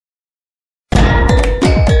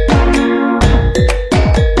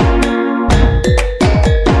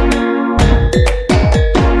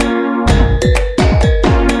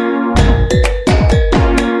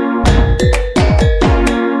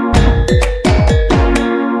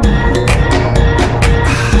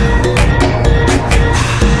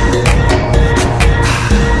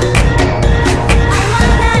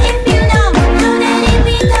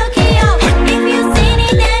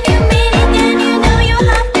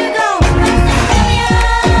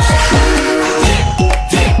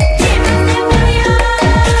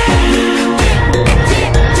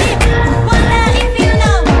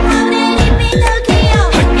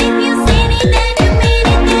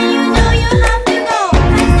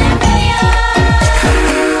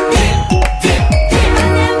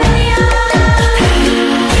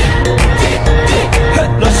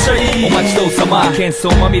奏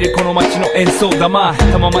まみれこの街の演奏玉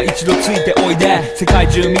たまま一度ついておいで世界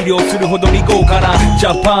中魅了するほどに豪華なジ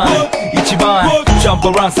ャパン一番ジャンプ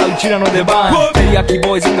アランさうちらの出番テリヤキ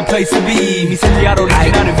ボーイズ in the place to be 見せてやろうオリ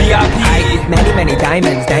ジナル VIP Many many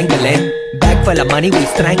diamonds dangling Bag full of money we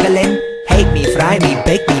strangling Hate me, fry me,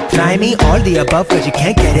 bake me, try me All the above cause you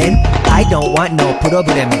can't get in I don't want no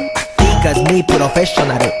problem Because me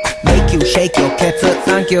professional Make you shake your cats up,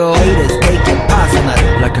 thank you Haters take it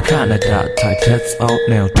personal Like a Canada type that's all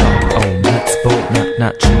now talk Oh let's go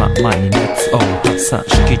not 치마 많이 let's all 항상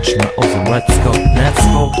시키지마 어서 let's go let's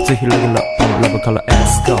go 제 힐러기 러브 러브 컬러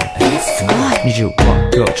let's go need you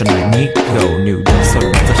walk go 전화에 니고 new love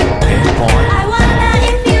soul 다시 pinpoint I wonder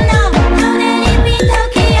if you know how to live in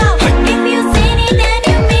Tokyo If you seen it then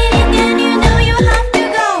you mean it then you know you have to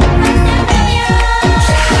go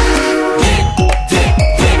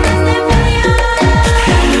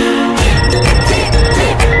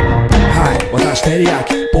私テリヤ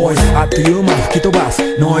キボーイズあっという間吹き飛ばす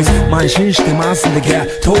ノイズ慢心してますんでゲ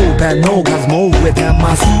ットペンの数も増えて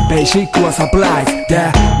ますベーシックはサプライズ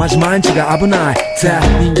でマジ毎日が危ないぜ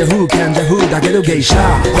忍者風賢者風だけど芸者ウ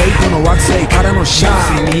ェイトの惑星からのシャ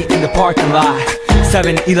See me in the parking lot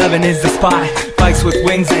 7-Eleven is the spot Bikes with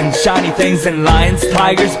wings and shiny things and lions,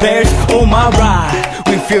 tigers, bears, oh my ride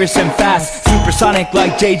We fierce and fast, supersonic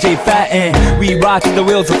like JJ Fat And we ride till the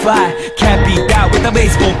wheels are flat Can't beat that with a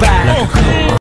baseball bat